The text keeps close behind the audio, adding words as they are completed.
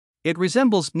It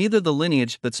resembles neither the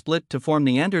lineage that split to form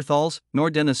Neanderthals,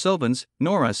 nor Denisovans,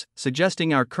 nor us,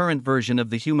 suggesting our current version of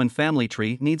the human family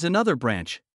tree needs another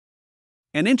branch.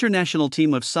 An international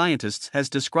team of scientists has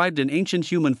described an ancient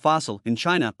human fossil in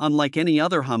China unlike any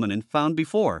other hominin found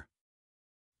before.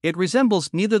 It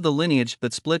resembles neither the lineage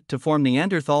that split to form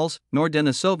Neanderthals, nor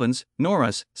Denisovans, nor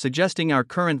us, suggesting our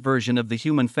current version of the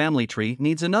human family tree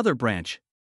needs another branch.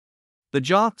 The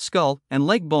jaw, skull, and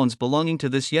leg bones belonging to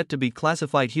this yet-to-be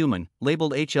classified human,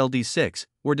 labeled HLD6,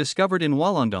 were discovered in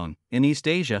Guangdong, in East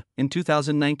Asia, in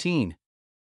 2019.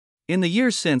 In the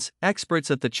years since,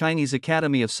 experts at the Chinese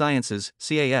Academy of Sciences,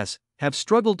 CAS, have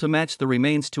struggled to match the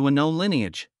remains to a known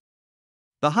lineage.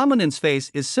 The hominin's face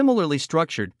is similarly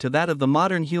structured to that of the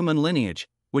modern human lineage,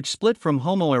 which split from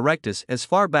Homo erectus as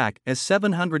far back as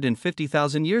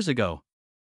 750,000 years ago.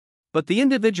 But the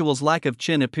individual's lack of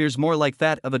chin appears more like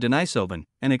that of a Denisovan,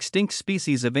 an extinct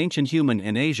species of ancient human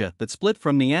in Asia that split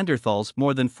from Neanderthals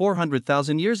more than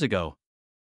 400,000 years ago.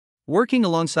 Working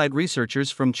alongside researchers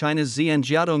from China's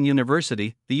Zhejiang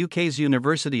University, the UK's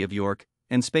University of York,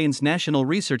 and Spain's National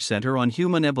Research Center on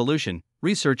Human Evolution,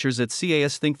 researchers at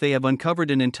CAS think they have uncovered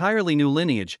an entirely new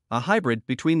lineage, a hybrid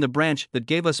between the branch that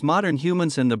gave us modern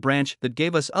humans and the branch that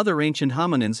gave us other ancient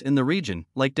hominins in the region,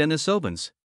 like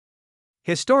Denisovans.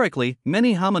 Historically,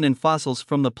 many hominin fossils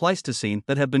from the Pleistocene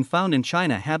that have been found in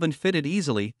China haven't fitted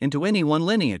easily into any one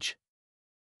lineage.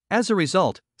 As a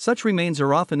result, such remains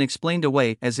are often explained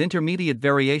away as intermediate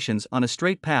variations on a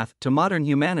straight path to modern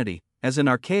humanity, as an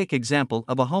archaic example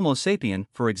of a Homo sapien,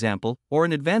 for example, or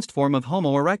an advanced form of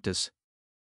Homo erectus.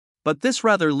 But this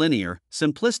rather linear,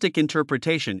 simplistic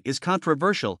interpretation is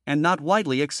controversial and not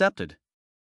widely accepted.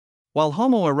 While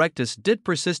Homo erectus did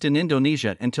persist in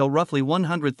Indonesia until roughly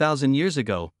 100,000 years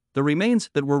ago, the remains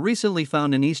that were recently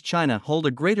found in East China hold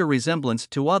a greater resemblance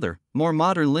to other, more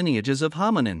modern lineages of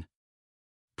hominin.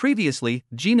 Previously,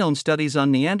 genome studies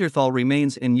on Neanderthal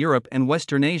remains in Europe and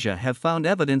Western Asia have found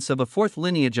evidence of a fourth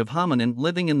lineage of hominin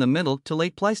living in the Middle to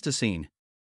Late Pleistocene.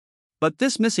 But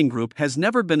this missing group has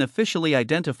never been officially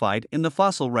identified in the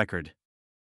fossil record.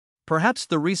 Perhaps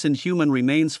the recent human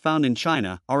remains found in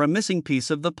China are a missing piece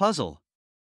of the puzzle.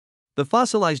 The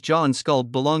fossilized jaw and skull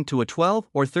belong to a 12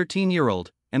 or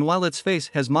 13-year-old, and while its face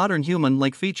has modern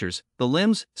human-like features, the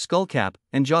limbs, skullcap,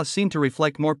 and jaw seem to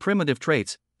reflect more primitive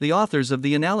traits, the authors of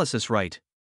the analysis write.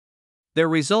 Their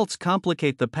results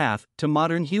complicate the path to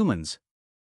modern humans.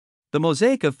 The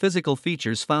mosaic of physical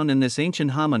features found in this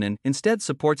ancient hominin instead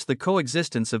supports the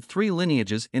coexistence of three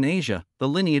lineages in Asia, the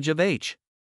lineage of H.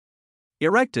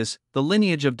 erectus, the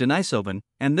lineage of Denisovan,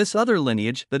 and this other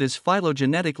lineage that is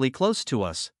phylogenetically close to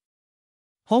us.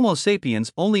 Homo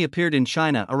sapiens only appeared in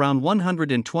China around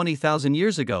 120,000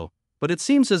 years ago, but it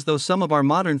seems as though some of our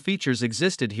modern features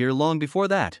existed here long before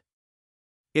that.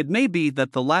 It may be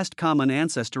that the last common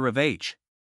ancestor of H.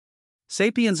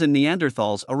 sapiens and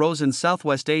Neanderthals arose in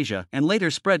Southwest Asia and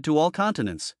later spread to all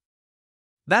continents.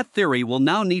 That theory will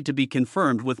now need to be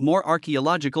confirmed with more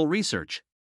archaeological research.